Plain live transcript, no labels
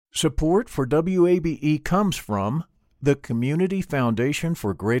Support for WABE comes from the Community Foundation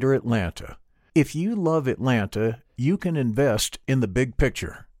for Greater Atlanta. If you love Atlanta, you can invest in the big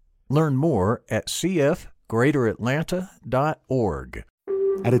picture. Learn more at cfgreateratlanta.org.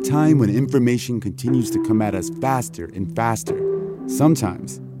 At a time when information continues to come at us faster and faster,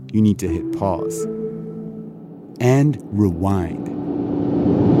 sometimes you need to hit pause and rewind.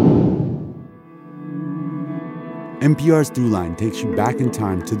 NPR's Throughline takes you back in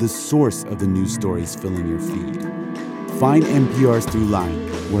time to the source of the news stories filling your feed. Find NPR's Throughline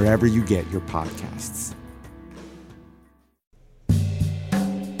wherever you get your podcasts.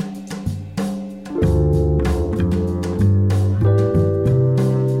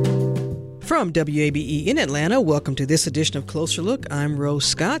 From WABE in Atlanta, welcome to this edition of Closer Look. I'm Rose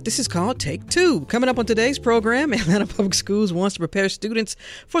Scott. This is called Take Two. Coming up on today's program, Atlanta Public Schools wants to prepare students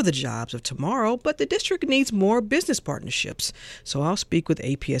for the jobs of tomorrow, but the district needs more business partnerships. So I'll speak with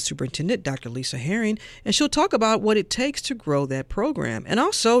APS Superintendent Dr. Lisa Herring, and she'll talk about what it takes to grow that program. And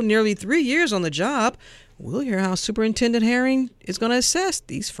also, nearly 3 years on the job, we'll hear how Superintendent Herring is going to assess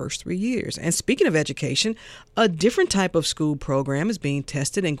these first 3 years. And speaking of education, a different type of school program is being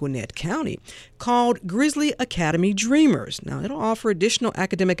tested in Gwinnett County called Grizzly Academy Dreamers. Now, it'll offer additional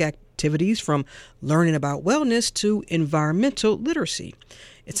academic activities from learning about wellness to environmental literacy.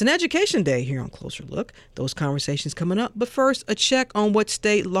 It's an education day here on Closer Look. Those conversations coming up. But first, a check on what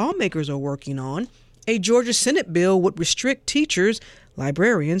state lawmakers are working on. A Georgia Senate bill would restrict teachers,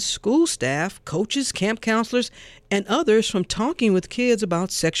 librarians, school staff, coaches, camp counselors, and others from talking with kids about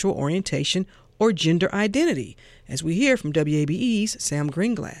sexual orientation or gender identity, as we hear from WABE's Sam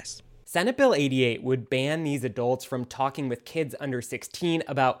Greenglass. Senate Bill 88 would ban these adults from talking with kids under 16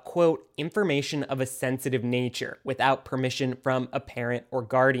 about, quote, information of a sensitive nature without permission from a parent or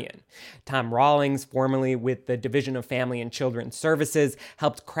guardian. Tom Rawlings, formerly with the Division of Family and Children's Services,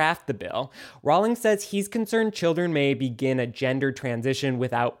 helped craft the bill. Rawlings says he's concerned children may begin a gender transition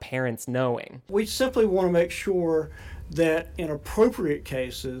without parents knowing. We simply want to make sure that in appropriate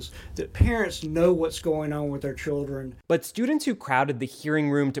cases, that parents know what's going on with their children. But students who crowded the hearing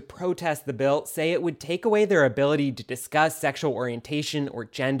room to protest the bill say it would take away their ability to discuss sexual orientation or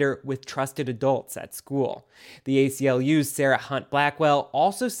gender with trusted adults at school. The ACLU's Sarah Hunt Blackwell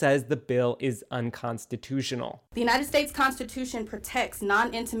also says the bill is unconstitutional. The United States Constitution protects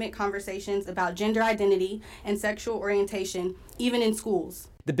non-intimate conversations about gender identity and sexual orientation, even in schools.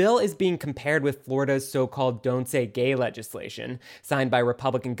 The bill is being compared with Florida's so-called Don't Say Gay legislation, signed by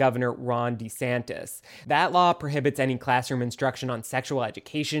Republican Governor Ron DeSantis. That law prohibits any classroom instruction on sexual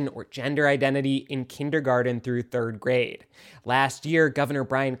education or gender identity in kindergarten through third grade. Last year, Governor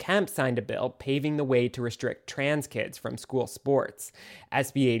Brian Kemp signed a bill paving the way to restrict trans kids from school sports.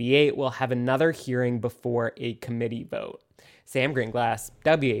 SB 88 will have another hearing before a committee vote. Sam Greenglass,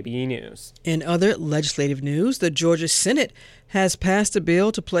 WABE News. In other legislative news, the Georgia Senate has passed a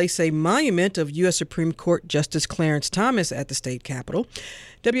bill to place a monument of U.S. Supreme Court Justice Clarence Thomas at the state capitol.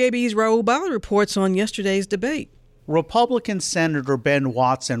 WABE's Raul Bali reports on yesterday's debate. Republican Senator Ben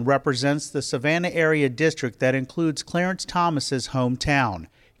Watson represents the Savannah area district that includes Clarence Thomas's hometown.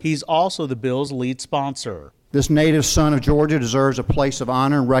 He's also the bill's lead sponsor. This native son of Georgia deserves a place of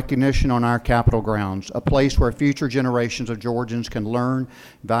honor and recognition on our Capitol grounds, a place where future generations of Georgians can learn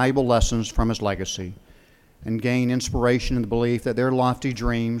valuable lessons from his legacy and gain inspiration in the belief that their lofty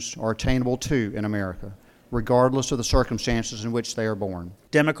dreams are attainable too in America, regardless of the circumstances in which they are born.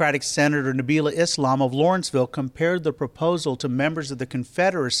 Democratic Senator Nabila Islam of Lawrenceville compared the proposal to members of the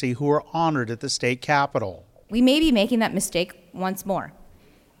Confederacy who are honored at the state capitol. We may be making that mistake once more.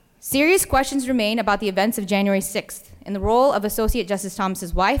 Serious questions remain about the events of January 6th and the role of Associate Justice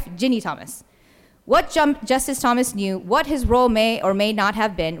Thomas's wife, Ginny Thomas. What Justice Thomas knew, what his role may or may not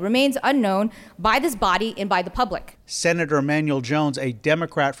have been, remains unknown by this body and by the public. Senator Emanuel Jones, a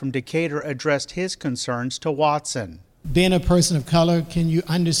Democrat from Decatur, addressed his concerns to Watson. Being a person of color, can you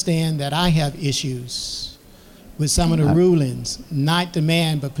understand that I have issues with some of the rulings, not the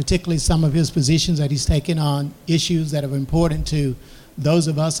man, but particularly some of his positions that he's taken on issues that are important to those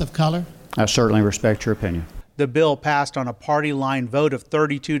of us of color? I certainly respect your opinion. The bill passed on a party line vote of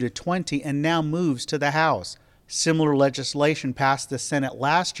 32-20 and now moves to the House. Similar legislation passed the Senate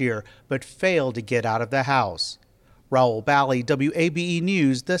last year but failed to get out of the House. Raul Bali, WABE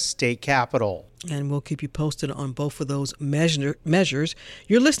News, the state capitol. And we'll keep you posted on both of those measures.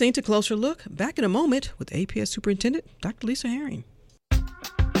 You're listening to Closer Look. Back in a moment with APS Superintendent Dr. Lisa Herring.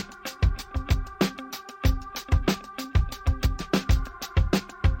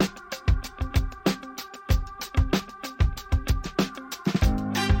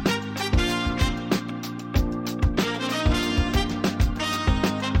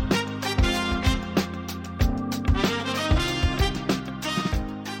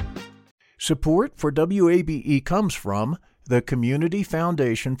 Support for WABE comes from the Community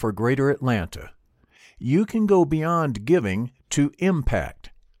Foundation for Greater Atlanta. You can go beyond giving to impact.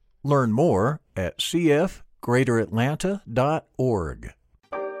 Learn more at cfgreateratlanta.org.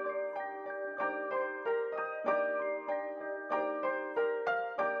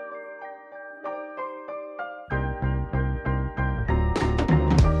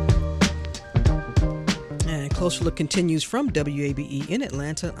 Closer Look continues from WABE in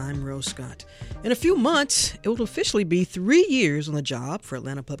Atlanta. I'm Rose Scott. In a few months, it will officially be 3 years on the job for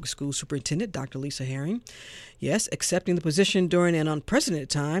Atlanta Public Schools Superintendent Dr. Lisa Herring. Yes, accepting the position during an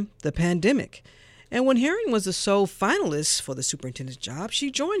unprecedented time, the pandemic. And when Herring was the sole finalist for the superintendent's job, she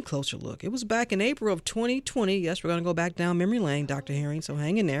joined Closer Look. It was back in April of 2020. Yes, we're going to go back down memory lane, Dr. Herring, so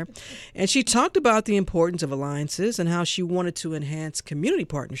hang in there. And she talked about the importance of alliances and how she wanted to enhance community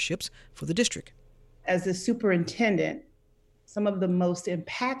partnerships for the district. As the superintendent, some of the most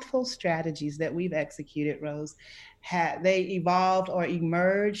impactful strategies that we've executed, Rose, they evolved or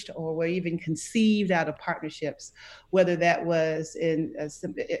emerged or were even conceived out of partnerships, whether that was in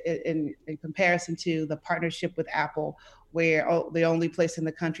comparison to the partnership with Apple, where the only place in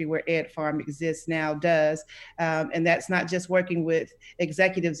the country where Ed Farm exists now does. And that's not just working with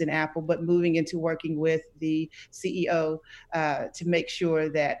executives in Apple, but moving into working with the CEO to make sure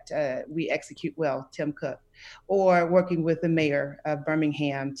that we execute well, Tim Cook, or working with the mayor of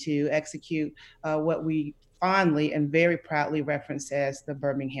Birmingham to execute what we fondly and very proudly reference as the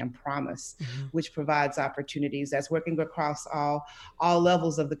Birmingham Promise, which provides opportunities. That's working across all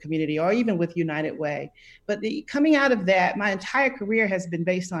levels of the community, or even with United Way. But coming out of that, my entire career has been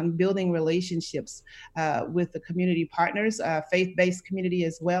based on building relationships with the community partners, faith-based community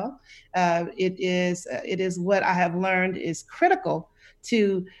as well. It is what I have learned is critical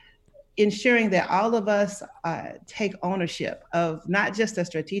to ensuring that all of us take ownership of not just a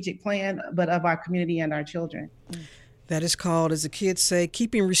strategic plan, but of our community and our children. That is called, as the kids say,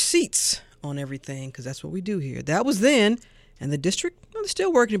 keeping receipts on everything, because that's what we do here. That was then, and the district is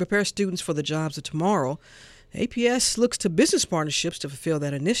still working to prepare students for the jobs of tomorrow. APS looks to business partnerships to fulfill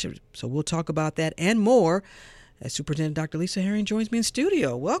that initiative. So we'll talk about that and more as Superintendent Dr. Lisa Herring joins me in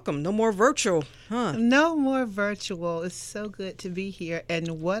studio. Welcome. No more virtual, huh? No more virtual. It's so good to be here.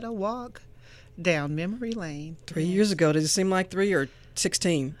 And what a walk down memory lane. 3 years ago. Does it seem like 3 or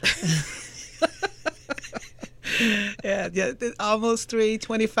 16? Yeah, almost 3,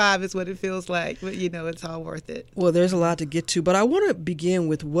 25 is what it feels like. But, it's all worth it. Well, there's a lot to get to. But I want to begin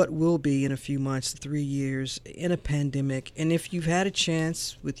with what will be in a few months, 3 years in a pandemic. And if you've had a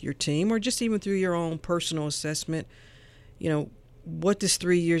chance with your team or just even through your own personal assessment, what this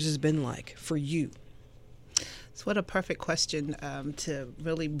 3 years has been like for you. So what a perfect question to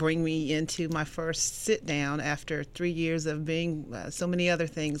really bring me into my first sit down after 3 years of being so many other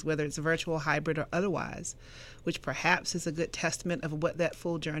things, whether it's virtual, hybrid, or otherwise, which perhaps is a good testament of what that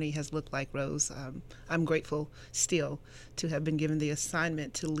full journey has looked like, Rose. I'm grateful still to have been given the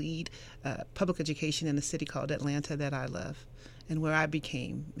assignment to lead public education in a city called Atlanta that I love, and where I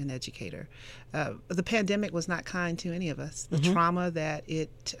became an educator. The pandemic was not kind to any of us. The trauma that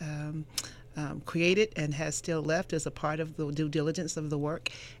it created and has still left as a part of the due diligence of the work.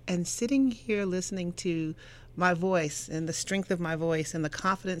 And sitting here listening to my voice and the strength of my voice and the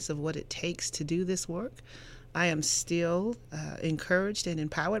confidence of what it takes to do this work, I am still encouraged and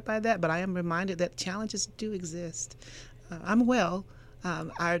empowered by that, but I am reminded that challenges do exist. I'm well.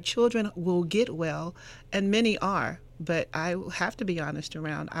 Our children will get well, and many are, but I have to be honest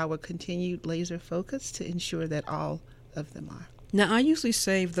around our continued laser focus to ensure that all of them are. Now, I usually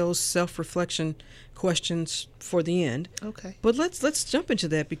save those self-reflection questions for the end. Okay. But let's jump into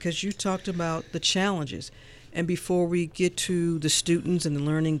that, because you talked about the challenges. And before we get to the students and the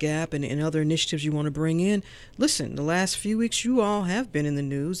learning gap and other initiatives you want to bring in, listen, the last few weeks you all have been in the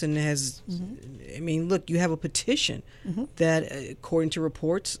news, and look, you have a petition that, according to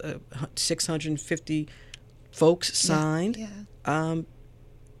reports, 650 folks signed. Yeah.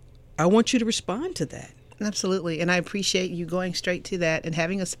 I want you to respond to that. Absolutely, and I appreciate you going straight to that and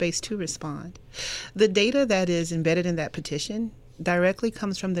having a space to respond. The data that is embedded in that petition directly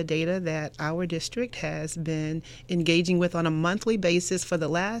comes from the data that our district has been engaging with on a monthly basis for the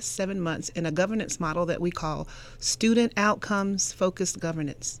last 7 months in a governance model that we call student outcomes focused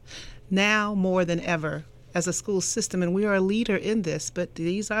governance. Now more than ever, as a school system, and we are a leader in this, but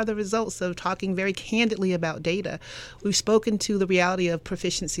these are the results of talking very candidly about data. We've spoken to the reality of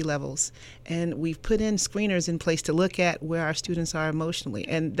proficiency levels, and we've put in screeners in place to look at where our students are emotionally,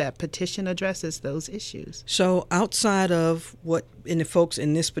 and that petition addresses those issues. So outside of what, and the folks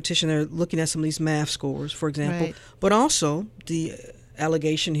in this petition are looking at some of these math scores, for example, right. But also the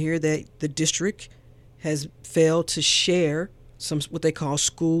allegation here that the district has failed to share some what they call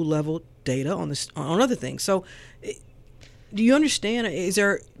school level data on other things. So do you understand? Is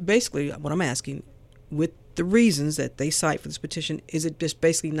there basically what I'm asking with the reasons that they cite for this petition, is it just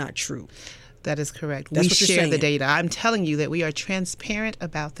basically not true? That is correct. That's we what you're share the saying. data. I'm telling you that we are transparent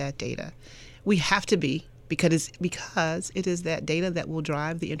about that data. We have to be, because it is that data that will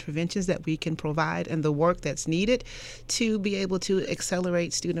drive the interventions that we can provide and the work that's needed to be able to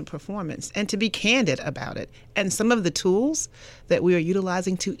accelerate student performance, and to be candid about it. And some of the tools that we are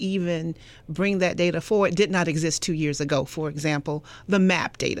utilizing to even bring that data forward did not exist 2 years ago. For example, the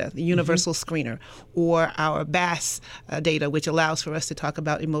MAP data, the Universal Screener, or our BAS data, which allows for us to talk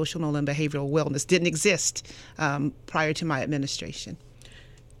about emotional and behavioral wellness, didn't exist prior to my administration.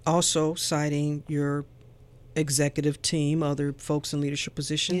 Also citing your executive team, other folks in leadership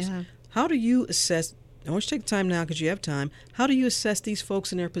positions. Yeah. How do you assess, I want you to take the time now because you have time, how do you assess these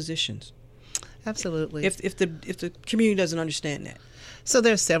folks in their positions? Absolutely. If the community doesn't understand that. So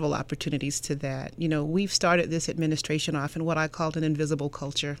there's several opportunities to that. You know, we've started this administration off in what I called an invisible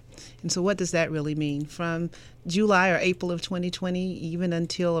culture. And so what does that really mean? From July or April of 2020, even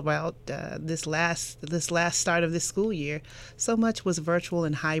until about this last start of this school year, so much was virtual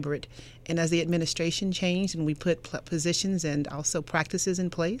and hybrid. And as the administration changed and we put positions and also practices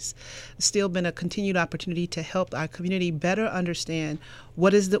in place, there's still been a continued opportunity to help our community better understand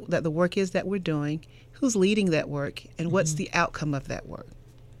what is that the work is that we're doing, who's leading that work, and what's the outcome of that work.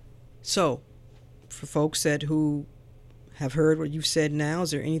 So, for folks who have heard what you've said now,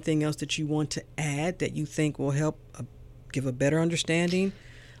 is there anything else that you want to add that you think will help give a better understanding?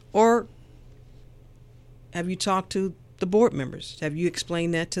 Or have you talked to the board members? Have you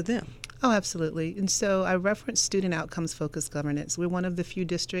explained that to them? Oh, absolutely. And so I referenced student outcomes focused governance. We're one of the few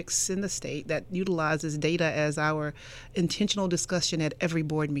districts in the state that utilizes data as our intentional discussion at every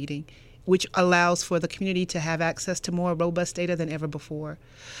board meeting, which allows for the community to have access to more robust data than ever before.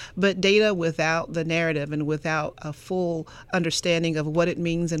 But data without the narrative and without a full understanding of what it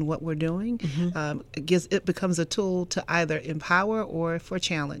means and what we're doing, it becomes a tool to either empower or for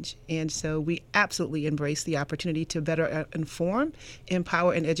challenge. And so we absolutely embrace the opportunity to better inform,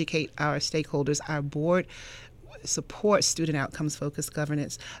 empower, and educate our stakeholders. Our board supports student outcomes focused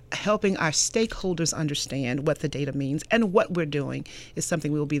governance. Helping our stakeholders understand what the data means and what we're doing is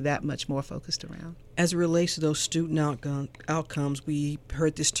something we will be that much more focused around. As it relates to those student outcomes, we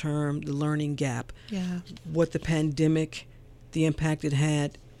heard this term, the learning gap. Yeah. What the pandemic, the impact it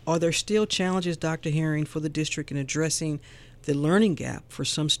had. Are there still challenges, Dr. Herring, for the district in addressing the learning gap for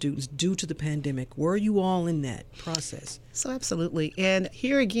some students due to the pandemic? Were you all in that process? So absolutely. And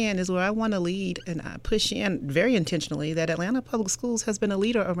here again is where I want to lead and push in very intentionally that Atlanta Public Schools has been a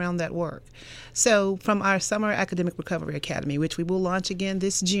leader around that work. So from our Summer Academic Recovery Academy, which we will launch again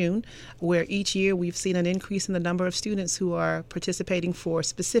this June, where each year we've seen an increase in the number of students who are participating for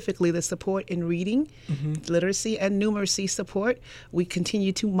specifically the support in reading, literacy, and numeracy support. We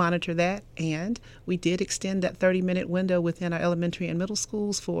continue to monitor that, and we did extend that 30-minute window within our elementary and middle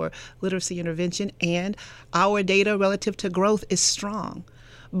schools for literacy intervention, and our data relative to growth is strong.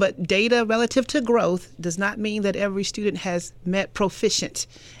 But data relative to growth does not mean that every student has met proficient.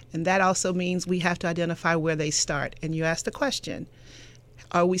 And that also means we have to identify where they start. And you asked the question,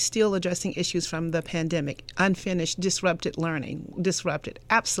 are we still addressing issues from the pandemic? Unfinished, disrupted learning,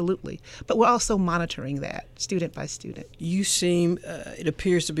 absolutely. But we're also monitoring that student by student. You seem, it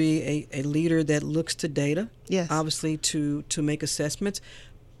appears to be a leader that looks to data, yes, obviously to make assessments.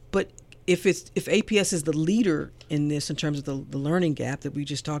 But if APS is the leader in this in terms of the learning gap that we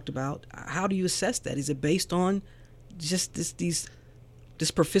just talked about, how do you assess that? Is it based on just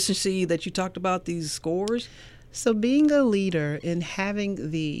this proficiency that you talked about, these scores? So being a leader and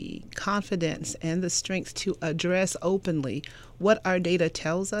having the confidence and the strength to address openly what our data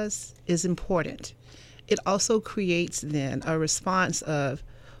tells us is important. It also creates then a response of,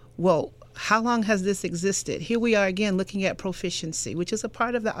 well, how long has this existed? Here we are again looking at proficiency, which is a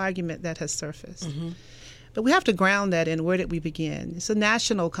part of the argument that has surfaced. But we have to ground that in where did we begin? It's a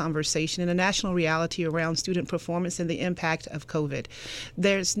national conversation and a national reality around student performance and the impact of COVID.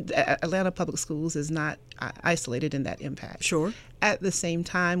 Atlanta Public Schools is not isolated in that impact. Sure. At the same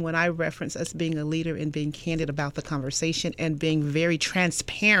time, when I reference us being a leader and being candid about the conversation and being very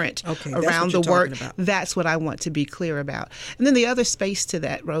transparent around the work, that's what I want to be clear about. And then the other space to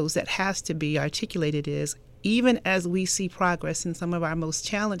that, Rose, that has to be articulated is, even as we see progress in some of our most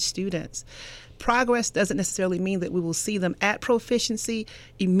challenged students, progress doesn't necessarily mean that we will see them at proficiency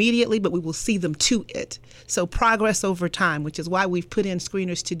immediately, but we will see them to it. So progress over time, which is why we've put in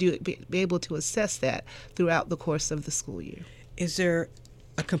screeners to be able to assess that throughout the course of the school year. Is there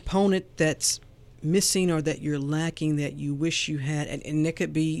a component that's missing or that you're lacking that you wish you had? And it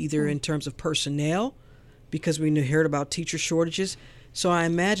could be either in terms of personnel, because we heard about teacher shortages. So I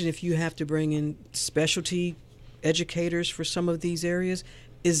imagine if you have to bring in specialty educators for some of these areas,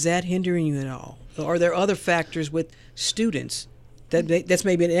 is that hindering you at all? Or are there other factors with students that's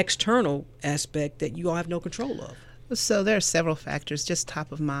maybe an external aspect that you all have no control of? So there are several factors, just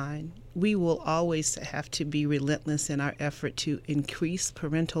top of mind. We will always have to be relentless in our effort to increase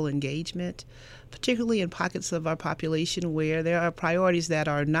parental engagement, particularly in pockets of our population where there are priorities that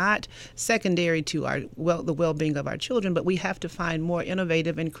are not secondary to the well-being of our children, but we have to find more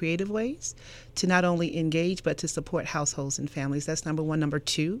innovative and creative ways to not only engage but to support households and families. That's number one. Number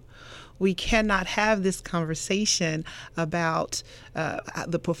two, we cannot have this conversation about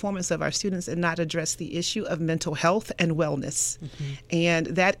the performance of our students and not address the issue of mental health and wellness. And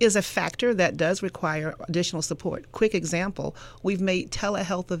that is a factor that does require additional support. Quick example, we've made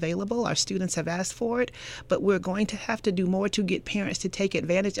telehealth available. Our students have asked for it, but we're going to have to do more to get parents to take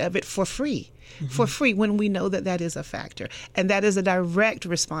advantage of it for free. For free, when we know that that is a factor. And that is a direct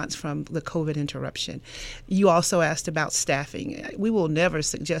response from the COVID interruption. You also asked about staffing. We will never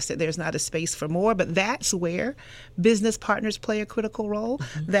suggest that there's not a space for more, but that's where business partners play a critical role.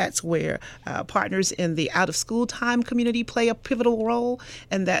 That's where partners in the out-of-school time community play a pivotal role.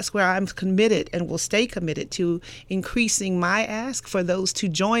 And that's where I'm committed and will stay committed to increasing my ask for those to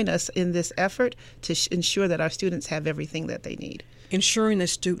join us in this effort to ensure that our students have everything that they need. Ensuring that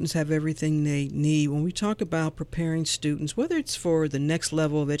students have everything they need. When we talk about preparing students, whether it's for the next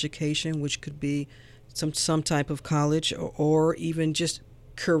level of education, which could be some type of college or even just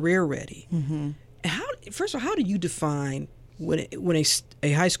career ready, first of all, how do you define when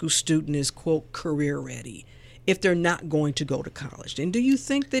a high school student is, quote, career ready, if they're not going to go to college? And do you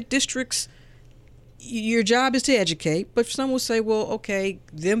think that districts, your job is to educate, but some will say, well, okay,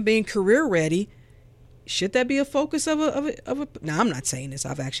 them being career ready, should that be a focus of a? Now, I'm not saying this.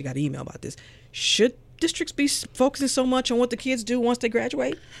 I've actually got an email about this. Should districts be focusing so much on what the kids do once they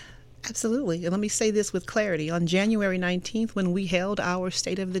graduate? Absolutely. And let me say this with clarity. On January 19th, when we held our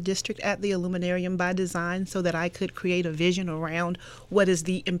State of the District at the Illuminarium by design so that I could create a vision around what is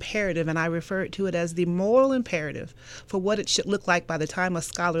the imperative, and I refer to it as the moral imperative for what it should look like by the time a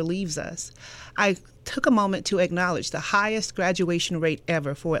scholar leaves us, I took a moment to acknowledge the highest graduation rate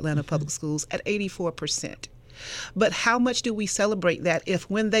ever for Atlanta Public Schools at 84%. But how much do we celebrate that if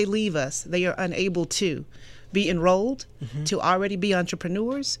when they leave us, they are unable to be enrolled, to already be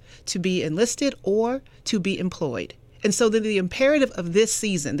entrepreneurs, to be enlisted, or to be employed? And so the imperative of this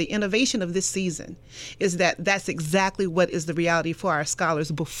season, the innovation of this season, is that that's exactly what is the reality for our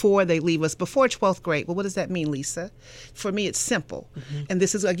scholars before they leave us, before 12th grade. Well, what does that mean, Lisa? For me, it's simple. And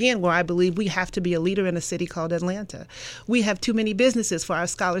this is, again, where I believe we have to be a leader in a city called Atlanta. We have too many businesses for our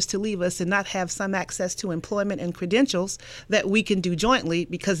scholars to leave us and not have some access to employment and credentials that we can do jointly,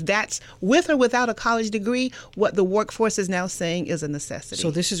 because that's, with or without a college degree, what the workforce is now saying is a necessity.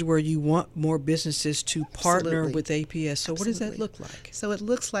 So this is where you want more businesses to partner with APS. So Absolutely. What does that look like? So it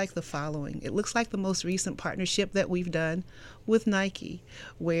looks like the following. It looks like the most recent partnership that we've done with Nike,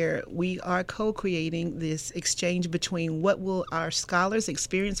 where we are co-creating this exchange between what will our scholars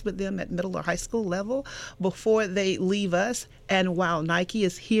experience with them at middle or high school level before they leave us, and while Nike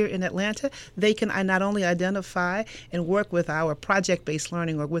is here in Atlanta, they can not only identify and work with our project-based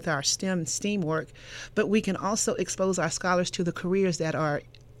learning or with our STEAM work, but we can also expose our scholars to the careers that are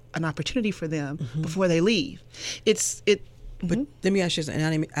an opportunity for them before they leave. But let me ask you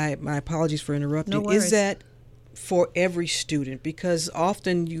something, and my apologies for interrupting. No worries. Is that for every student? Because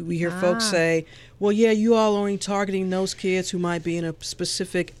often we hear folks say, well, yeah, you all are only targeting those kids who might be in a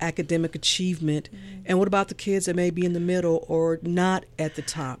specific academic achievement. And what about the kids that may be in the middle or not at the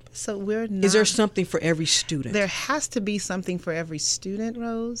top? So we're not. Is there something for every student? There has to be something for every student,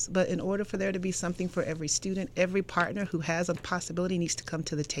 Rose. But in order for there to be something for every student, every partner who has a possibility needs to come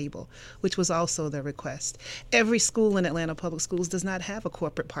to the table, which was also the request. Every school in Atlanta Public Schools does not have a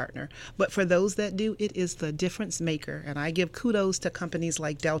corporate partner. But for those that do, it is the difference maker. And I give kudos to companies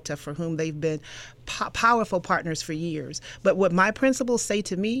like Delta, for whom they've been powerful partners for years. But what my principals say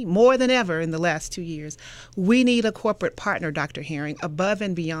to me more than ever in the last 2 years, we need a corporate partner, Dr. Herring, above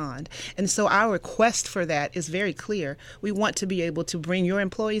and beyond. And so our request for that is very clear. We want to be able to bring your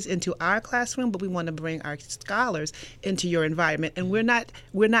employees into our classroom, but we want to bring our scholars into your environment. And we're not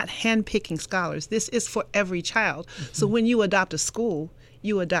handpicking scholars. This is for every child. So when you adopt a school,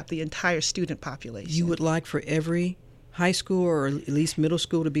 you adopt the entire student population. You would like for every high school or at least middle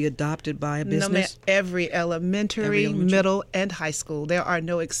school to be adopted by a business? No, every elementary, middle, and high school. There are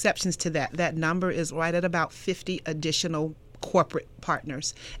no exceptions to that. That number is right at about 50 additional corporate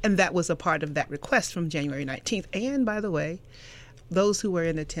partners. And that was a part of that request from January 19th. And by the way, those who were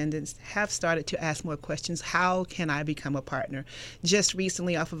in attendance have started to ask more questions. How can I become a partner? Just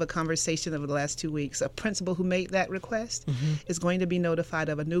recently, off of a conversation over the last 2 weeks, a principal who made that request is going to be notified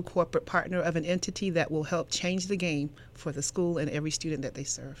of a new corporate partner of an entity that will help change the game for the school and every student that they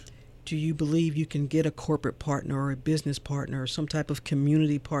serve. Do you believe you can get a corporate partner or a business partner or some type of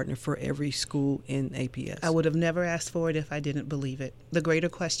community partner for every school in APS? I would have never asked for it if I didn't believe it. The greater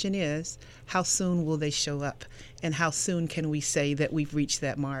question is, how soon will they show up? And how soon can we say that we've reached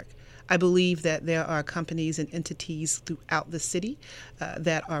that mark? I believe that there are companies and entities throughout the city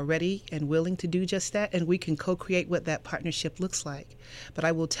that are ready and willing to do just that, and we can co-create what that partnership looks like. But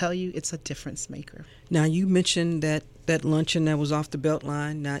I will tell you, it's a difference maker. Now, you mentioned that luncheon that was off the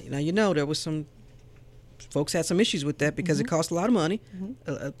Beltline. Now you know there was some folks had some issues with that because it cost a lot of money,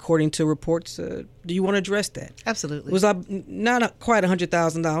 according to reports. Do you want to address that? Absolutely. It was not quite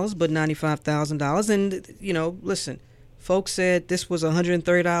 $100,000, but $95,000. And, listen, folks said this was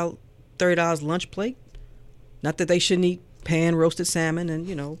 $130 lunch plate. Not that they shouldn't eat pan-roasted salmon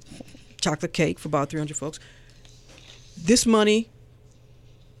and, chocolate cake for about 300 folks. This money,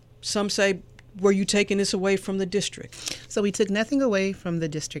 some say, were you taking this away from the district? So we took nothing away from the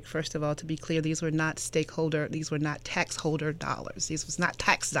district. First of all, to be clear, these were not these were not tax holder dollars. These was not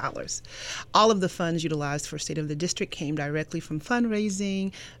tax dollars. All of the funds utilized for State of the District came directly from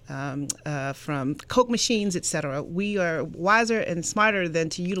fundraising, from Coke machines, etc. We are wiser and smarter than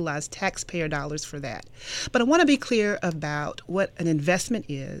to utilize taxpayer dollars for that. But I want to be clear about what an investment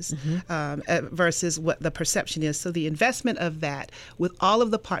is versus what the perception is. So the investment of that, with all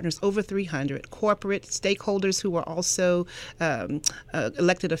of the partners, over 300, corporate stakeholders who are also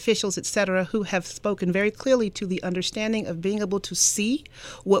elected officials, et cetera, who have spoken very clearly to the understanding of being able to see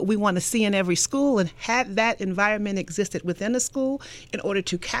what we want to see in every school. And had that environment existed within a school, in order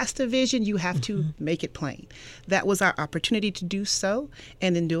to cast a vision, you have to make it plain. That was our opportunity to do so.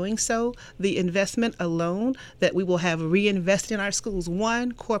 And in doing so, the investment alone that we will have reinvested in our schools,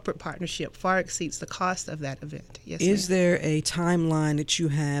 one corporate partnership, far exceeds the cost of that event. Yes, Is there a timeline that you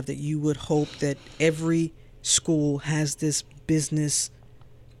have that you would hope that every school has this business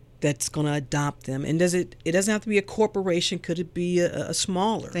that's going to adopt them? And it doesn't have to be a corporation. Could it be a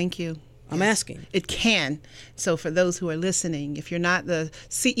smaller? Thank you. I'm asking. It can. So for those who are listening, if you're not the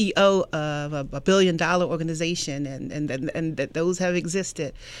CEO of a $1 billion organization, and that those have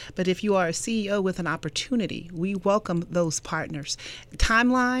existed, but if you are a CEO with an opportunity, we welcome those partners.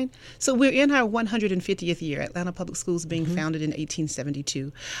 Timeline. So we're in our 150th year, Atlanta Public Schools being founded in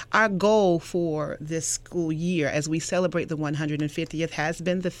 1872. Our goal for this school year, as we celebrate the 150th, has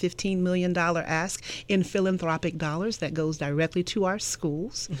been the $15 million ask in philanthropic dollars that goes directly to our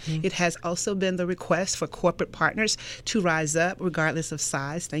schools. It has also been the request for corporate partners to rise up regardless of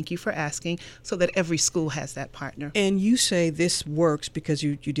size. Thank you for asking, so that every school has that partner. And you say this works because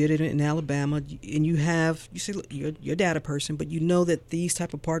you did it in Alabama, and you say, look, you're a data person, but you know that these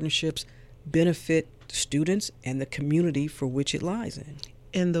type of partnerships benefit students and the community for which it lies in.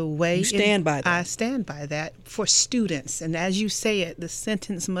 In the way you stand by that. I stand by that for students. And as you say it, the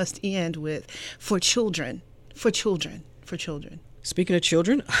sentence must end with for children, for children, for children. Speaking of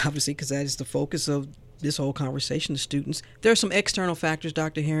children, obviously, because that is the focus of this whole conversation, the students, there are some external factors,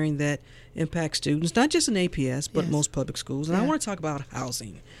 Dr. Herring, that impact students, not just in APS, but most public schools. And I want to talk about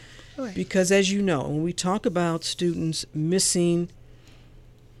housing. Right. Because as you know, when we talk about students missing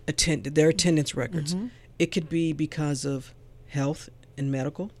their attendance records, it could be because of health and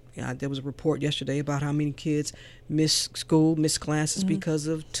medical. There was a report yesterday about how many kids miss school, miss classes because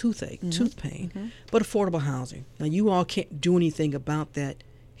of toothache, tooth pain. But affordable housing. Now, you all can't do anything about that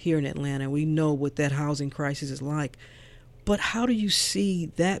here in Atlanta. We know what that housing crisis is like. But how do you see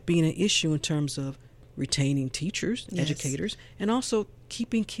that being an issue in terms of retaining teachers, educators, and also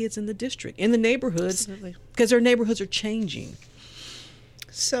keeping kids in the district, in the neighborhoods? Absolutely. Because their neighborhoods are changing.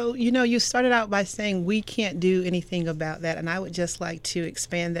 So, you started out by saying we can't do anything about that. And I would just like to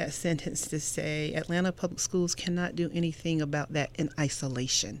expand that sentence to say Atlanta Public Schools cannot do anything about that in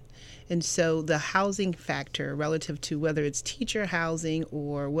isolation. And so the housing factor relative to whether it's teacher housing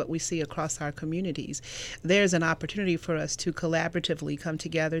or what we see across our communities, there's an opportunity for us to collaboratively come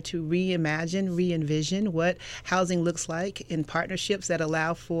together to reimagine, re-envision what housing looks like in partnerships that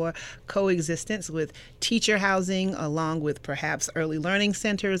allow for coexistence with teacher housing, along with perhaps early learning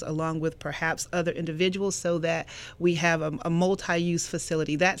centers, along with perhaps other individuals, so that we have a multi-use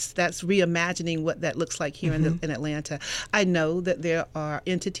facility. That's reimagining what that looks like here in Atlanta. I know that there are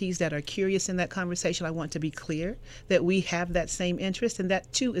entities parties that are curious in that conversation, I want to be clear that we have that same interest, and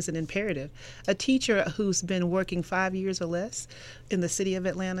that too is an imperative. A teacher who's been working 5 years or less in the city of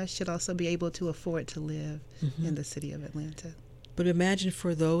Atlanta should also be able to afford to live in the city of Atlanta. But imagine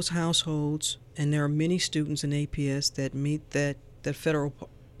for those households, and there are many students in APS that meet that federal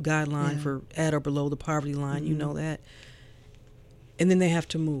guideline for at or below the poverty line, you know that, and then they have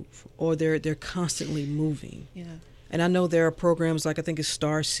to move, or they're constantly moving. Yeah. And I know there are programs like I think it's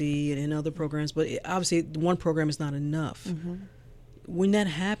Star Seed and other programs, but obviously one program is not enough. When that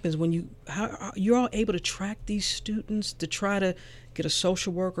happens, you're all able to track these students to try to get a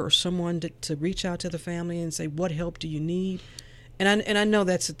social worker or someone to reach out to the family and say, what help do you need? And I know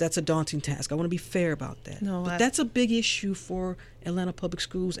that's a daunting task. I want to be fair about that. But that's a big issue for Atlanta Public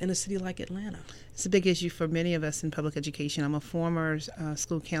Schools in a city like Atlanta. It's a big issue for many of us in public education. I'm a former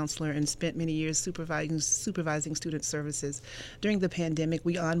school counselor and spent many years supervising student services. During the pandemic,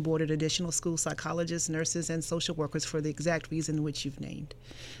 we onboarded additional school psychologists, nurses, and social workers for the exact reason which you've named.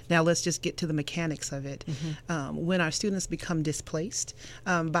 Now let's just get to the mechanics of it. When our students become displaced,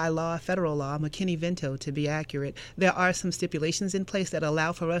 by law, federal law, McKinney-Vento to be accurate, there are some stipulations in place that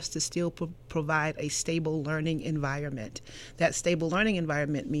allow for us to still provide a stable learning environment. That stable learning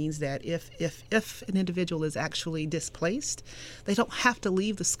environment means that if an individual is actually displaced, they don't have to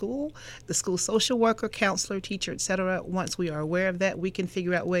leave the school. The school social worker, counselor, teacher, etc., once we are aware of that, we can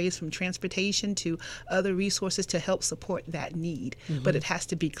figure out ways from transportation to other resources to help support that need. But it has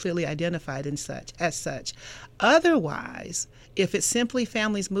to be clearly identified as such. Otherwise, if it's simply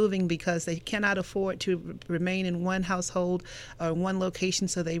families moving because they cannot afford to remain in one household or one location,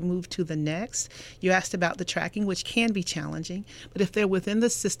 so they move to the next, you asked about the tracking, which can be challenging. But if they're within the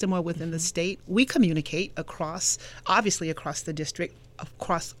system or within the state, we communicate obviously across the district,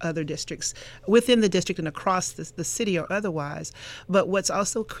 across other districts, within the district and across the city or otherwise. But what's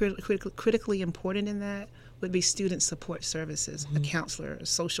also critically important in that would be student support services, a counselor, a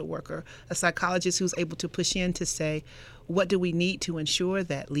social worker, a psychologist who's able to push in to say, what do we need to ensure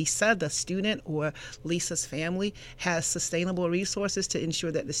that Lisa, the student, or Lisa's family has sustainable resources to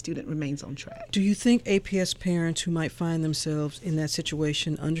ensure that the student remains on track? Do you think APS parents who might find themselves in that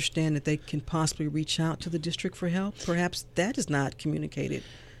situation understand that they can possibly reach out to the district for help? Perhaps that is not communicated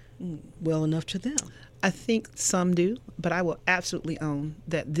well enough to them. I think some do, but I will absolutely own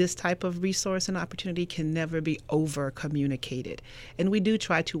that this type of resource and opportunity can never be over-communicated. And we do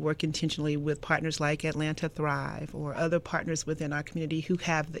try to work intentionally with partners like Atlanta Thrive or other partners within our community who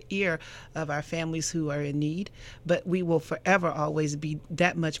have the ear of our families who are in need, but we will forever always be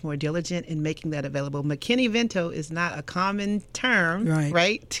that much more diligent in making that available. McKinney-Vento is not a common term,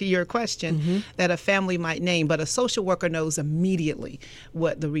 right, to your question, that a family might name, but a social worker knows immediately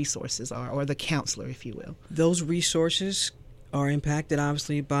what the resources are, or the counselor, if you will. Those resources are impacted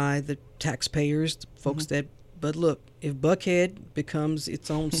obviously by the taxpayers, the folks but look, if Buckhead becomes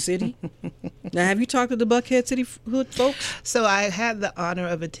its own city, now have you talked to the Buckhead City Hood folks? So I had the honor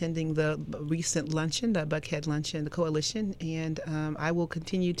of attending the recent luncheon, the Buckhead Luncheon, the coalition, and I will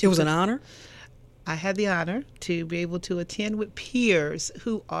continue to. It was an honor? I had the honor to be able to attend with peers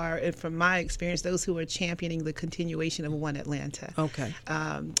who are, and from my experience, those who are championing the continuation of One Atlanta. Okay.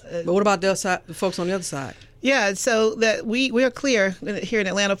 But what about the folks on the other side? Yeah, so that we are clear here in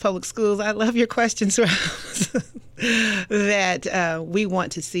Atlanta Public Schools. I love your questions, Rose. That we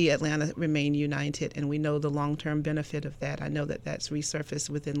want to see Atlanta remain united, and we know the long-term benefit of that. I know that that's resurfaced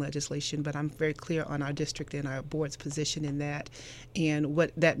within legislation, but I'm very clear on our district and our board's position in that, and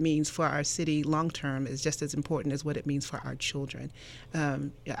what that means for our city long-term is just as important as what it means for our children.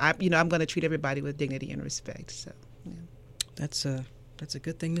 I'm going to treat everybody with dignity and respect. So, yeah. That's a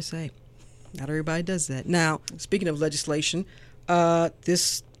good thing to say. Not everybody does that. Now, speaking of legislation,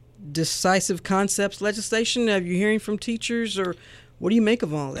 this decisive concepts legislation, are you hearing from teachers, or what do you make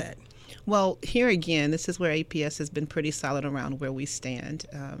of all that? Well, here again, this is where APS has been pretty solid around where we stand.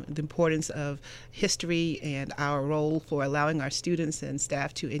 The importance of history and our role for allowing our students and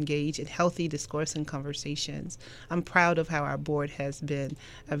staff to engage in healthy discourse and conversations. I'm proud of how our board has been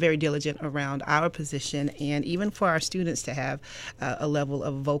very diligent around our position, and even for our students to have a level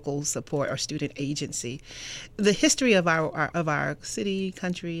of vocal support or student agency. The history of our city,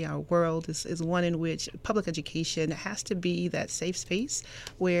 country, our world is one in which public education has to be that safe space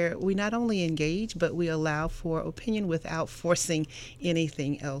where we not only engage, but we allow for opinion without forcing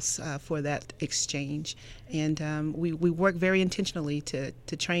anything else for that exchange. And we work very intentionally to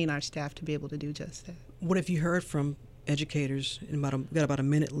train our staff to be able to do just that. What have you heard from educators? We've got about a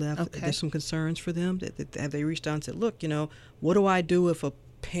minute left. Okay. There's some concerns for them. Have they reached out and said, look, what do I do if a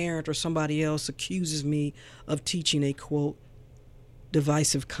parent or somebody else accuses me of teaching a, quote,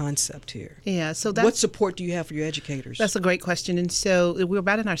 divisive concept here. Yeah, so what support do you have for your educators? That's a great question. And so we're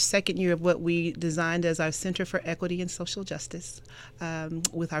about in our second year of what we designed as our Center for Equity and Social Justice,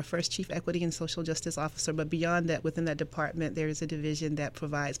 with our first Chief Equity and Social Justice Officer. But beyond that, within that department, there is a division that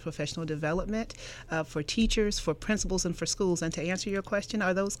provides professional development for teachers, for principals, and for schools. And to answer your question,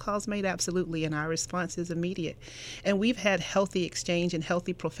 are those calls made? Absolutely. And our response is immediate. And we've had healthy exchange and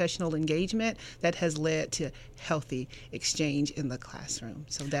healthy professional engagement that has led to healthy exchange in the classroom.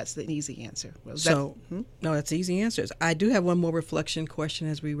 So that's the easy answer. No, that's easy answers. I do have one more reflection question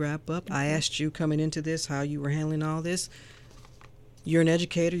as we wrap up. I asked you coming into this how you were handling all this. You're an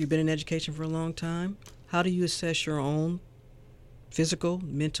educator. You've been in education for a long time. How do you assess your own physical,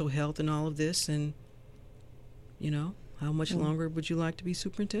 mental health and all of this? And, how much longer would you like to be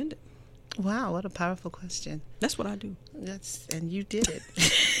superintendent? Wow, what a powerful question. That's what I do. And you did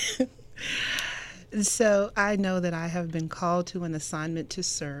it. So I know that I have been called to an assignment to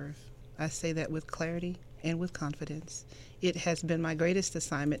serve. I say that with clarity and with confidence. It has been my greatest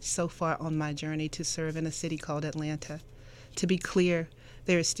assignment so far on my journey to serve in a city called Atlanta. To be clear,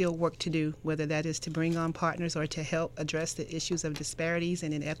 there is still work to do, whether that is to bring on partners or to help address the issues of disparities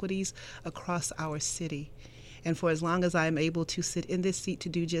and inequities across our city. And for as long as I am able to sit in this seat to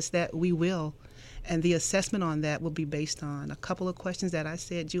do just that, we will. And the assessment on that will be based on a couple of questions that I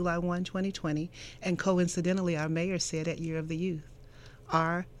said July 1, 2020, and coincidentally our mayor said at Year of the Youth.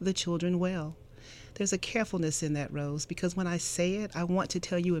 Are the children well? There's a carefulness in that, Rose, because when I say it, I want to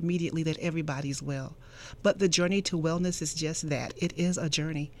tell you immediately that everybody's well. But the journey to wellness is just that. It is a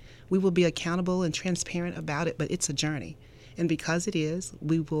journey. We will be accountable and transparent about it, but it's a journey. And because it is,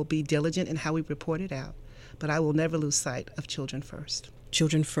 we will be diligent in how we report it out. But I will never lose sight of children first.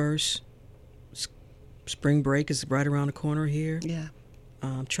 Children first. Spring break is right around the corner here. Yeah.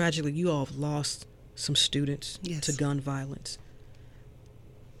 Tragically, you all have lost some students to gun violence.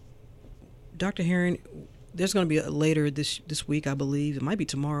 Dr. Herring, there's going to be later this week, I believe, it might be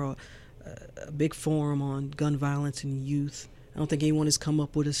tomorrow, a big forum on gun violence in youth. I don't think anyone has come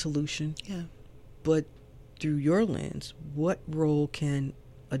up with a solution. Yeah. But through your lens, what role can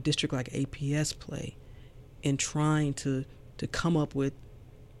a district like APS play in trying to come up with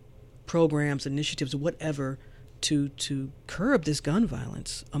programs, initiatives, whatever, to curb this gun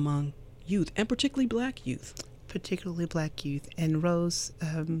violence among youth, and particularly black youth? Particularly black youth. And Rose,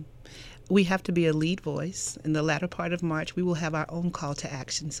 we have to be a lead voice. In the latter part of March, we will have our own call to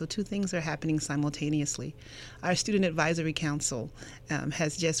action. So two things are happening simultaneously. Our Student Advisory Council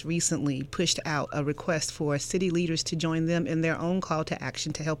has just recently pushed out a request for city leaders to join them in their own call to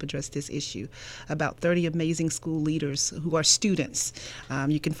action to help address this issue. About 30 amazing school leaders who are students.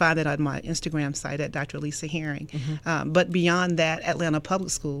 You can find that on my Instagram site at Dr. Lisa Herring. Mm-hmm. But beyond that, Atlanta Public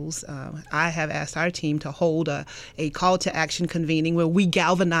Schools, I have asked our team to hold a call to action convening where we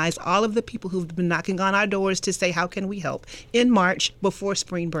galvanize all of the people who've been knocking on our doors to say, how can we help in March before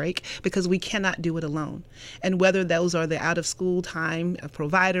spring break, because we cannot do it alone. And whether those are the out of school time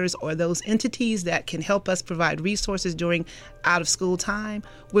providers or those entities that can help us provide resources during out of school time,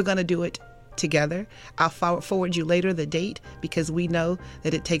 we're going to do it together. I'll forward you later the date, because we know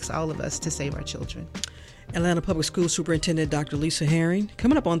that it takes all of us to save our children. Atlanta Public School Superintendent Dr. Lisa Herring,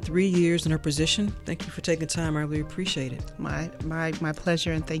 coming up on 3 years in her position. Thank you for taking time. I really appreciate it. My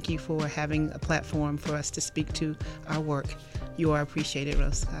pleasure, and thank you for having a platform for us to speak to our work. You are appreciated,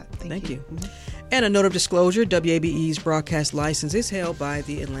 Rose Scott. Thank you. Mm-hmm. And a note of disclosure, WABE's broadcast license is held by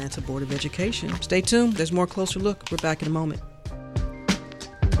the Atlanta Board of Education. Stay tuned. There's more Closer Look. We're back in a moment.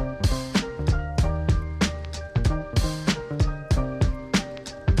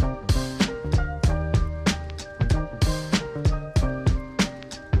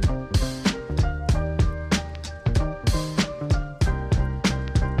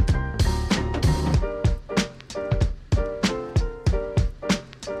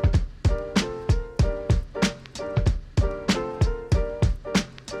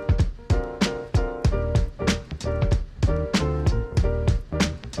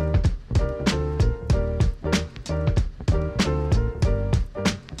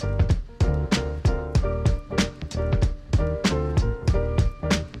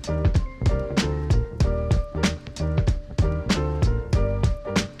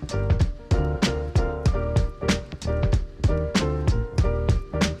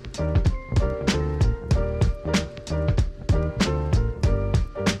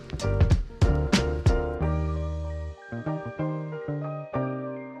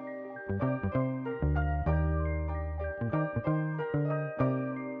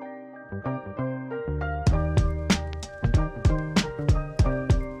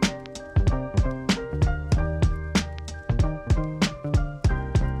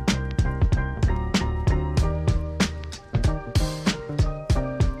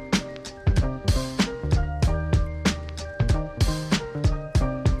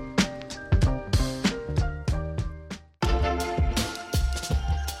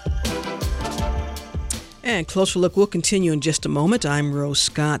 And Closer Look will continue in just a moment. I'm Rose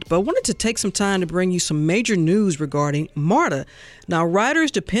Scott, but I wanted to take some time to bring you some major news regarding MARTA. Now,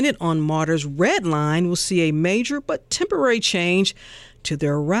 riders dependent on MARTA's Red Line will see a major but temporary change to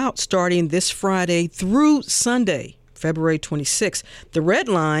their route starting this Friday through Sunday, February 26th. The Red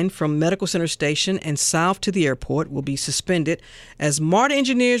Line from Medical Center Station and south to the airport will be suspended as MARTA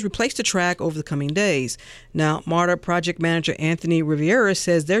engineers replace the track over the coming days. Now, MARTA project manager Anthony Riviera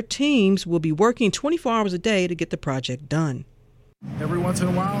says their teams will be working 24 hours a day to get the project done. Every once in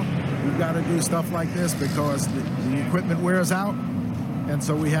a while, we've got to do stuff like this because the equipment wears out, and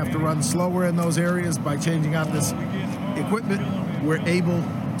so we have to run slower in those areas. By changing out this equipment, we're able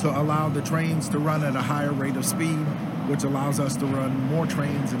to allow the trains to run at a higher rate of speed, which allows us to run more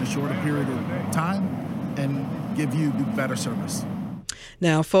trains in a shorter period of time and give you better service.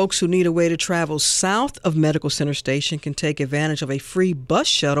 Now, folks who need a way to travel south of Medical Center Station can take advantage of a free bus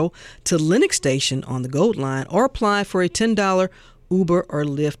shuttle to Lenox Station on the Gold Line or apply for a $10 Uber or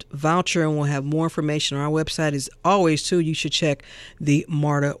Lyft voucher, and we'll have more information on our website. As always, too, you should check the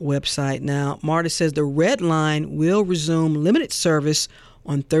MARTA website. Now, MARTA says the Red Line will resume limited service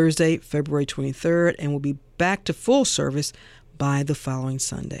on Thursday, February 23rd, and will be back to full service by the following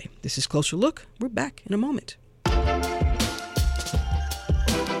Sunday. This is Closer Look. We're back in a moment.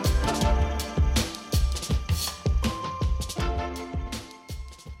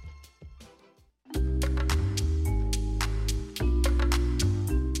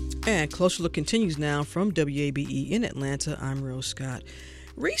 And Closer Look continues now from WABE in Atlanta. I'm Rose Scott.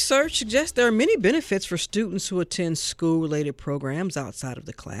 Research suggests there are many benefits for students who attend school-related programs outside of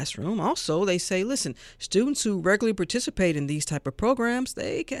the classroom. Also, they say, listen, students who regularly participate in these type of programs,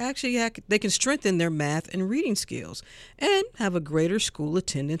 they can strengthen their math and reading skills and have a greater school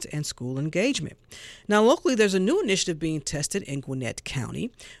attendance and school engagement. Now, locally, there's a new initiative being tested in Gwinnett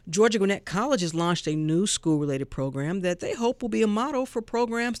County. Georgia Gwinnett College has launched a new school-related program that they hope will be a model for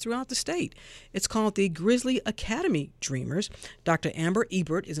programs throughout the state. It's called the Grizzly Academy Dreamers. Dr. Amber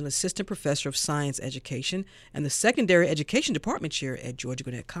Ebert is an assistant professor of science education and the secondary education department chair at Georgia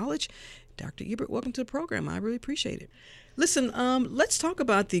Gwinnett College. Dr. Ebert, welcome to the program. I really appreciate it. Listen, let's talk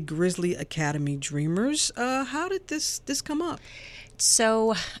about the Grizzly Academy Dreamers. How did this come up?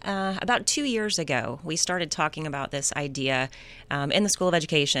 So about 2 years ago, we started talking about this idea in the School of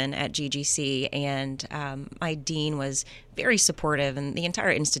Education at GGC, and my dean was very supportive, and the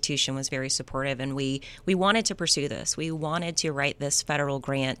entire institution was very supportive, and we wanted to pursue this. We wanted to write this federal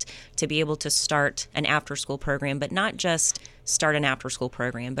grant to be able to start an after-school program, but not just start an after-school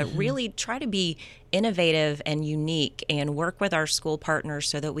program, but really try to be innovative and unique and work with our school partners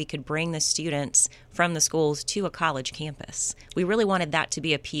so that we could bring the students from the schools to a college campus. We really wanted that to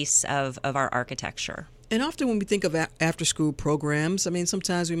be a piece of our architecture. And often when we think of after-school programs, I mean,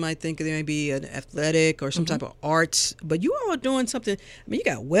 sometimes we might think there may be an athletic or some type of arts, but you all are doing something. I mean, you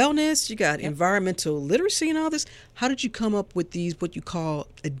got wellness, you got environmental literacy and all this. How did you come up with these, what you call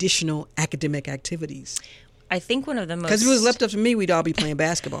additional academic activities? I think one of the most... Because if it was left up to me, we'd all be playing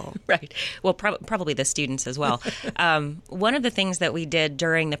basketball. Right. Well, probably the students as well. One of the things that we did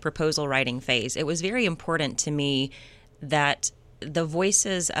during the proposal writing phase, it was very important to me that the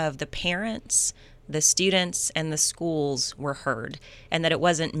voices of the parents, the students, and the schools were heard, and that it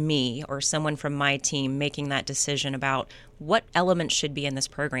wasn't me or someone from my team making that decision about what elements should be in this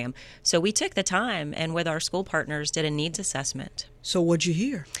program. So we took the time and with our school partners did a needs assessment. So what'd you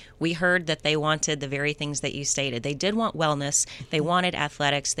hear? We heard that they wanted the very things that you stated. They did want wellness. They wanted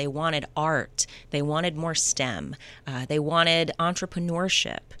athletics. They wanted art. They wanted more STEM. They wanted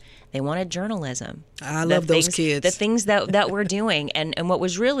entrepreneurship. They wanted journalism. I love those kids. The things that we're doing. And what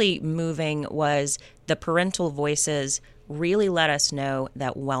was really moving was the parental voices really let us know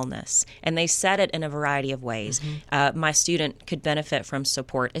that wellness. And they said it in a variety of ways. My student could benefit from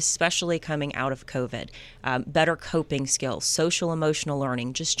support, especially coming out of COVID. Better coping skills, social emotional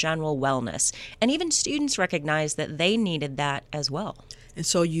learning, just general wellness. And even students recognized that they needed that as well. And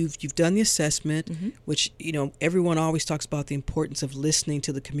so you've done the assessment, which, you know, everyone always talks about the importance of listening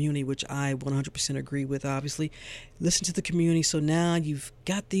to the community, which I 100% agree with, obviously. Listen to the community. So now you've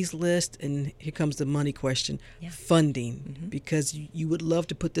got these lists, and here comes the money question, funding, because you would love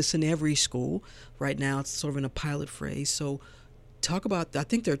to put this in every school. Right now it's sort of in a pilot phase. So talk about, I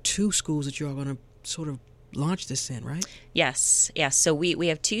think there are 2 schools that you're going to sort of launch this in, right? Yes. So we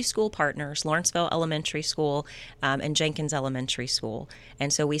have 2 school partners, Lawrenceville Elementary School and Jenkins Elementary School.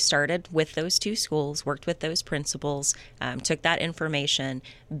 And so we started with those 2 schools, worked with those principals, took that information,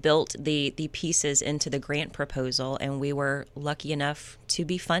 built the pieces into the grant proposal, and we were lucky enough to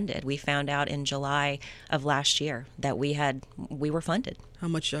be funded. We found out in July of last year that we were funded. How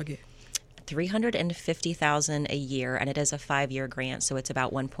much y'all get? $350,000 a year, and it is a 5-year grant, so it's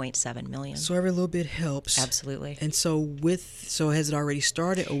about $1.7 million. So every little bit helps. Absolutely. And so has it already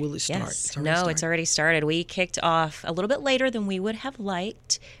started, or will it start? Yes. It's already started. We kicked off a little bit later than we would have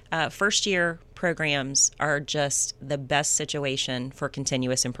liked. First year programs are just the best situation for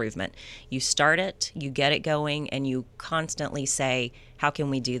continuous improvement. You start it, you get it going, and you constantly say, how can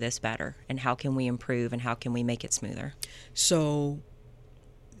we do this better? And how can we improve? And how can we make it smoother? So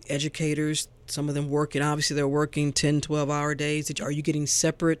educators, some of them working, obviously they're working 10, 12-hour days. Are you getting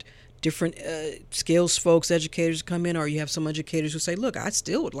separate, different skills folks, educators come in, or you have some educators who say, look, I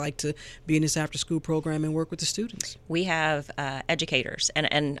still would like to be in this after-school program and work with the students? We have educators,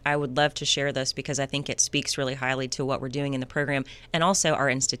 and I would love to share this because I think it speaks really highly to what we're doing in the program, and also our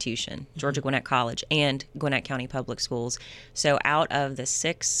institution, Georgia Gwinnett College and Gwinnett County Public Schools. So out of the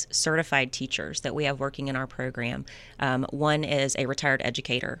 6 certified teachers that we have working in our program, one is a retired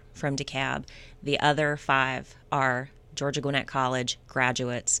educator from DeKalb. The other 5 are Georgia Gwinnett College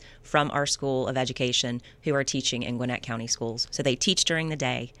graduates from our School of Education who are teaching in Gwinnett County schools. So they teach during the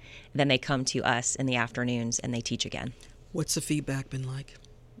day, then they come to us in the afternoons and they teach again. What's the feedback been like?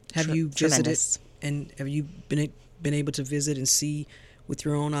 Have you visited tremendous. And have you been able to visit and see with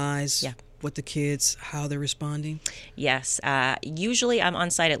your own eyes what the kids, how they're responding? Yes. Usually I'm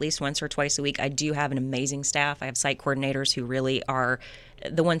on site at least once or twice a week. I do have an amazing staff. I have site coordinators who really are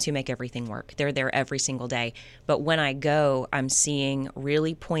the ones who make everything work. They're there every single day. But when I go, I'm seeing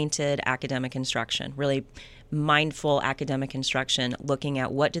really pointed academic instruction, really mindful academic instruction, looking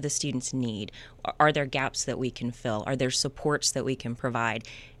at what do the students need? Are there gaps that we can fill? Are there supports that we can provide?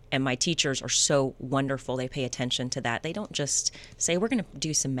 And my teachers are so wonderful. They pay attention to that. They don't just say, we're going to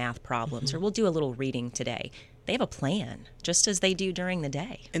do some math problems or we'll do a little reading today. They have a plan, just as they do during the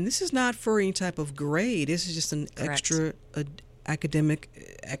day. And this is not for any type of grade. This is just an extra academic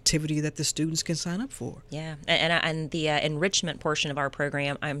activity that the students can sign up for. Yeah, and the enrichment portion of our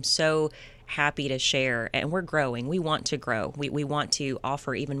program, I'm so happy to share, and we're growing. We want to grow. We want to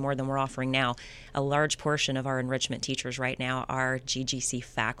offer even more than we're offering now. A large portion of our enrichment teachers right now are GGC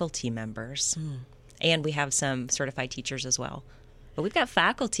faculty members, and we have some certified teachers as well. But we've got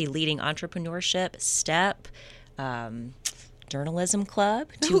faculty leading entrepreneurship, STEP, journalism club,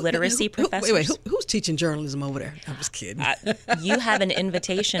 2 literacy professors. Wait, who's teaching journalism over there? I'm just kidding. You have an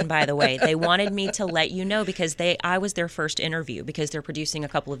invitation, by the way. They wanted me to let you know because I was their first interview because they're producing a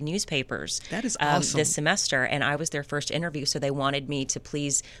couple of newspapers. That is awesome. This semester, and I was their first interview, so they wanted me to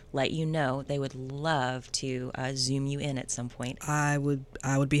please let you know. They would love to Zoom you in at some point. I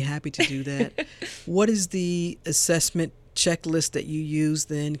would be happy to do that. What is the assessment checklist that you use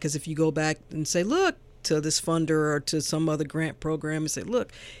then? Because if you go back and say, look, to this funder or to some other grant program and say,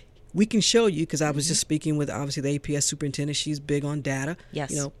 look, we can show you, because I was just speaking with obviously the APS superintendent. She's big on data.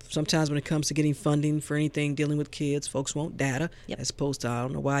 Yes. You know, sometimes when it comes to getting funding for anything dealing with kids, folks want data as opposed to, I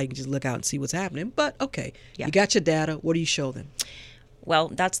don't know why, you can just look out and see what's happening. But okay, you got your data. What do you show them? Well,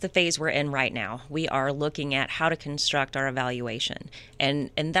 that's the phase we're in right now. We are looking at how to construct our evaluation. And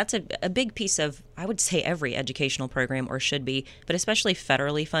that's a big piece of, I would say, every educational program, or should be, but especially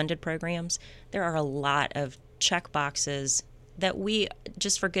federally funded programs. There are a lot of check boxes that we,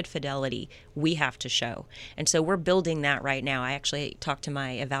 just for good fidelity, we have to show. And so we're building that right now. I actually talked to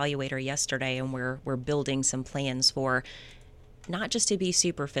my evaluator yesterday, and we're building some plans for not just to be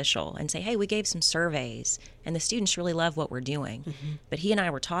superficial and say, hey, we gave some surveys and the students really love what we're doing. But he and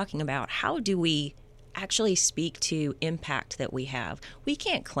I were talking about, how do we actually speak to impact that we have? We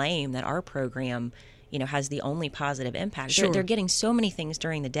can't claim that our program, has the only positive impact. Sure. They're getting so many things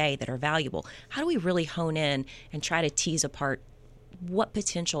during the day that are valuable. How do we really hone in and try to tease apart what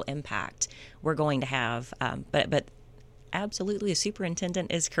potential impact we're going to have? But absolutely, a superintendent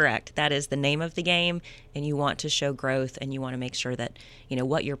is correct. That is the name of the game, and you want to show growth, and you want to make sure that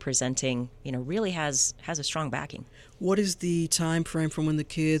what you're presenting really has a strong backing. What is the time frame from when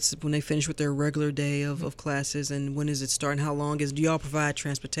they finish with their regular day of classes, and when is it starting? How long is it? Do y'all provide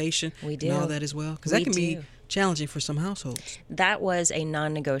transportation? We do. And all that as well? Because that can be challenging for some households. That was a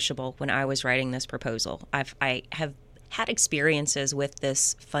non-negotiable when I was writing this proposal. I have had experiences with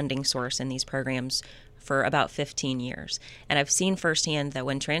this funding source in these programs for about 15 years. And I've seen firsthand that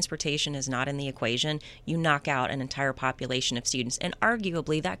when transportation is not in the equation, you knock out an entire population of students. And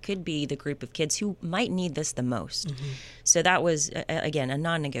arguably, that could be the group of kids who might need this the most. So that was, again, a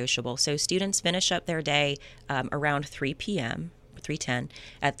non-negotiable. So students finish up their day around 3 p.m., 3:10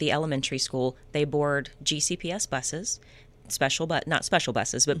 at the elementary school. They board GCPS buses. not special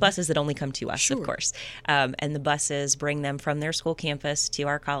buses, but buses that only come to us, of course. And the buses bring them from their school campus to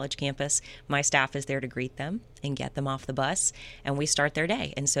our college campus. My staff is there to greet them and get them off the bus, and we start their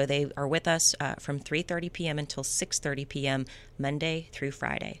day. And so they are with us from 3:30 p.m. until 6:30 p.m. Monday through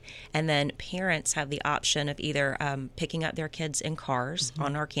Friday. And then parents have the option of either picking up their kids in cars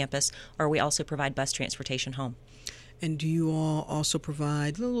on our campus, or we also provide bus transportation home. And do you all also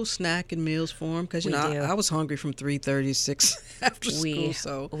provide a little snack and meals for them? Because, I was hungry from 3:30 to 6 after school.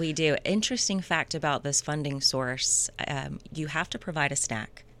 So we do. Interesting fact about this funding source, you have to provide a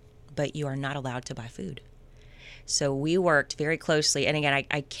snack, but you are not allowed to buy food. So we worked very closely. And again,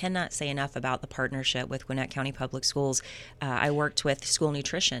 I cannot say enough about the partnership with Gwinnett County Public Schools. I worked with School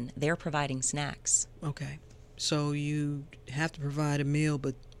Nutrition. They're providing snacks. Okay. So you have to provide a meal,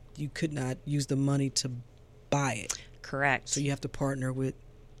 but you could not use the money to buy it. Correct. So you have to partner with.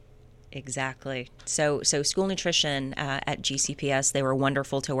 Exactly. So School Nutrition at GCPS, they were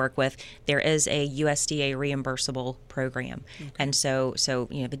wonderful to work with. There is a USDA reimbursable program. Okay. And so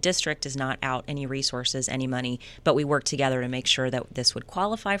the district is not out any resources, any money, but we work together to make sure that this would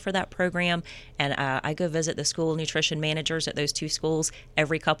qualify for that program. And I go visit the school nutrition managers at those two schools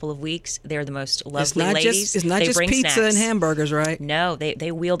every couple of weeks. They're the most lovely ladies. It's not just pizza snacks. and hamburgers, right? No,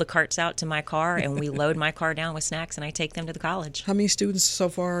 they wheel the carts out to my car, and we load my car down with snacks, and I take them to the college. How many students so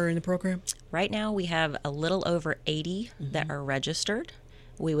far are in the program? Right now, we have a little over 80 that are registered.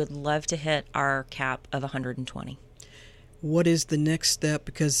 We would love to hit our cap of 120. What is the next step?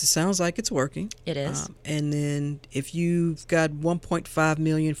 Because it sounds like it's working. It is. And then if you've got $1.5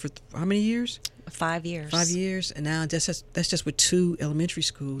 million for how many years? 5 years. 5 years, and now that's just with 2 elementary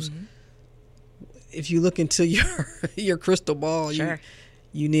schools. If you look into your crystal ball, sure.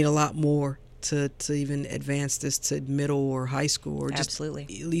 you need a lot more to even advance this to middle or high school, or just Absolutely.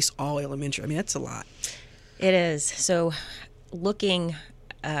 At least all elementary. I mean, that's a lot. It is. So looking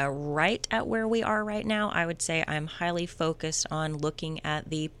right at where we are right now, I would say I'm highly focused on looking at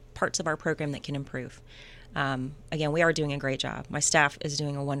the parts of our program that can improve. Again, we are doing a great job. My staff is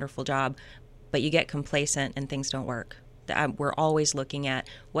doing a wonderful job, but you get complacent and things don't work. We're always looking at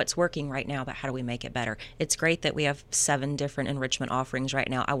what's working right now, but how do we make it better? It's great that we have 7 different enrichment offerings right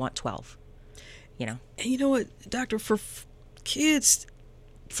now. I want 12. And you know what, Doctor, for kids,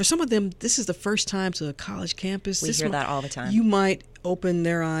 for some of them, this is the first time to a college campus. We hear that all the time. You might open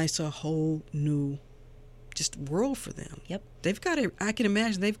their eyes to a whole new just world for them. Yep. I can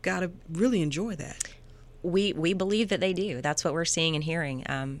imagine they've got to really enjoy that. We believe that they do. That's what we're seeing and hearing.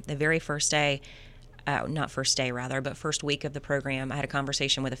 The very first day, first week of the program, I had a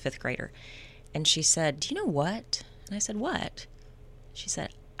conversation with a 5th grader. And she said, "Do you know what?" And I said, "What?" She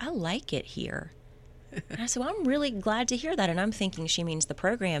said, "I like it here." And I said, "Well, I'm really glad to hear that." And I'm thinking she means the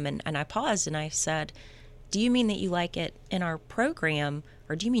program. And I paused and I said, "Do you mean that you like it in our program,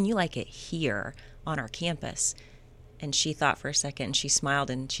 or do you mean you like it here on our campus?" And she thought for a second and she smiled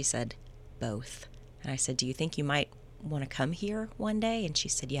and she said, "Both." And I said, "Do you think you might want to come here one day?" And she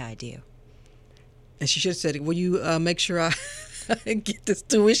said, "Yeah, I do." And she should have said, "Will you make sure I get this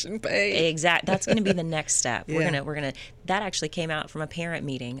tuition paid?" Exactly. That's going to be the next step. Yeah. We're gonna. That actually came out from a parent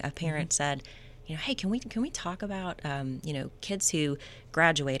meeting. A parent said, "Hey, can we talk about kids who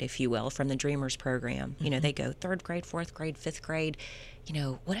graduate, if you will, from the Dreamers program? They go 3rd grade, 4th grade, 5th grade.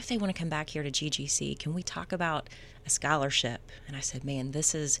 What if they want to come back here to GGC? Can we talk about a scholarship?" And I said, "Man,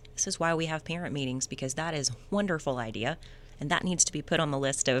 this is why we have parent meetings, because that is a wonderful idea, and that needs to be put on the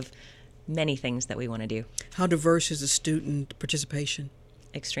list of many things that we want to do." How diverse is the student participation?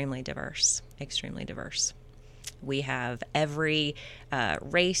 Extremely diverse. Extremely diverse. We have every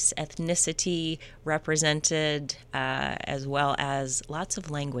race, ethnicity represented, as well as lots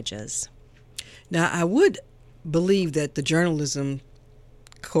of languages. Now, I would believe that the journalism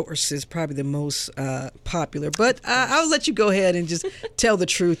course is probably the most popular, but I'll let you go ahead and just tell the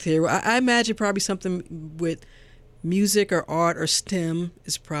truth here. I imagine probably something with music or art or STEM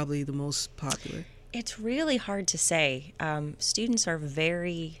is probably the most popular. It's really hard to say. Students are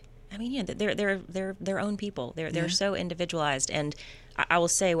very... they're their own people. They're so individualized. And I will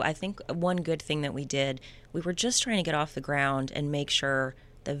say, I think one good thing that we did, we were just trying to get off the ground and make sure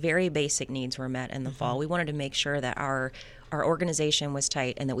the very basic needs were met in the fall. We wanted to make sure that our organization was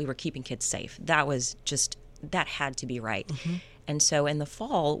tight and that we were keeping kids safe. That had to be right. And so in the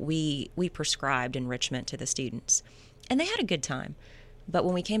fall, we prescribed enrichment to the students. And they had a good time. But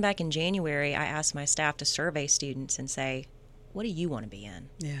when we came back in January, I asked my staff to survey students and say, what do you want to be in?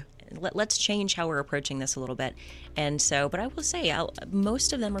 Yeah. Let's change how we're approaching this a little bit. And so, but I will say,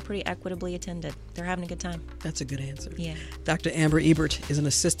 most of them are pretty equitably attended. They're having a good time. That's a good answer. Yeah. Dr. Amber Ebert is an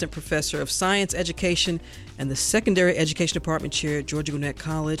assistant professor of science education and the secondary education department chair at Georgia Gwinnett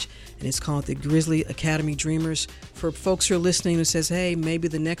College, and it's called the Grizzly Academy Dreamers. For folks who are listening who says, hey, maybe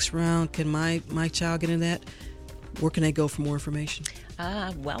the next round, can my child get in that? Where can they go for more information?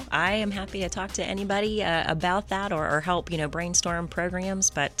 Well, I am happy to talk to anybody about that or help, brainstorm programs.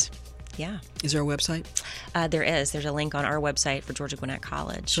 But yeah. Is there a website? There is. There's a link on our website for Georgia Gwinnett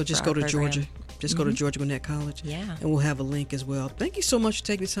College. So just go to program. Georgia. Just go to Georgia Gwinnett College. Yeah. And we'll have a link as well. Thank you so much for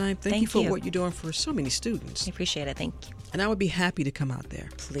taking the time. Thank you for what you're doing for so many students. I appreciate it. Thank you. And I would be happy to come out there.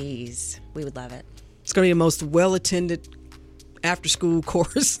 Please. We would love it. It's going to be the most well-attended after-school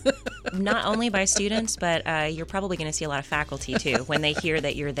course. Not only by students, but you're probably going to see a lot of faculty, too, when they hear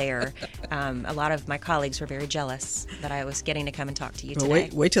that you're there. A lot of my colleagues were very jealous that I was getting to come and talk to you today.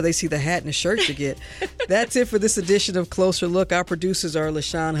 Wait till they see the hat and the shirt you get. That's it for this edition of Closer Look. Our producers are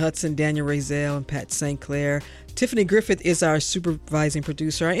LaShawn Hudson, Daniel Razel, and Pat St. Clair. Tiffany Griffith is our supervising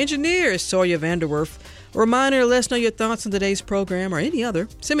producer. Our engineer is Sawyer Vanderwerf. A reminder, let us know your thoughts on today's program or any other.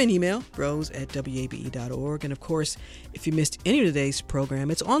 Send me an email, rose@wabe.org. And of course, if you missed any of today's program,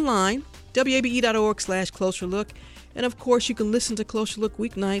 it's online, wabe.org/Closer Look. And of course, you can listen to Closer Look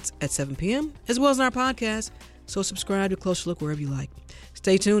weeknights at 7 p.m. as well as on our podcast. So subscribe to Closer Look wherever you like.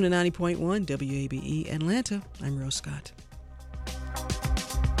 Stay tuned to 90.1 WABE Atlanta. I'm Rose Scott.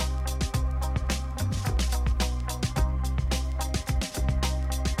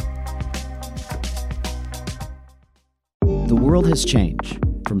 The world has changed,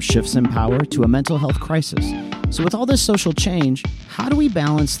 from shifts in power to a mental health crisis. So with all this social change, how do we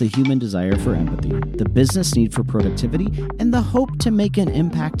balance the human desire for empathy, the business need for productivity, and the hope to make an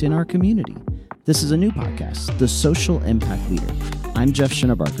impact in our community? This is a new podcast, The Social Impact Leader. I'm Jeff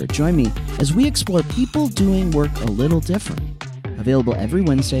Schinnebarker. Join me as we explore people doing work a little different. Available every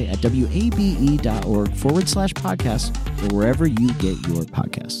Wednesday at wabe.org/podcast or wherever you get your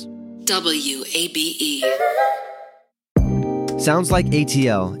podcasts. WABE. Sounds Like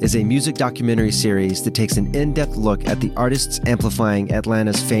ATL is a music documentary series that takes an in-depth look at the artists amplifying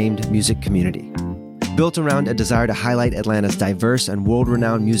Atlanta's famed music community. Built around a desire to highlight Atlanta's diverse and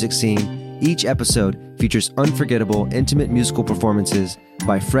world-renowned music scene, each episode features unforgettable, intimate musical performances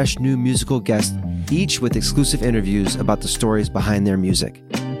by fresh new musical guests, each with exclusive interviews about the stories behind their music.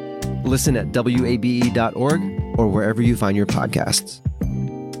 Listen at wabe.org or wherever you find your podcasts.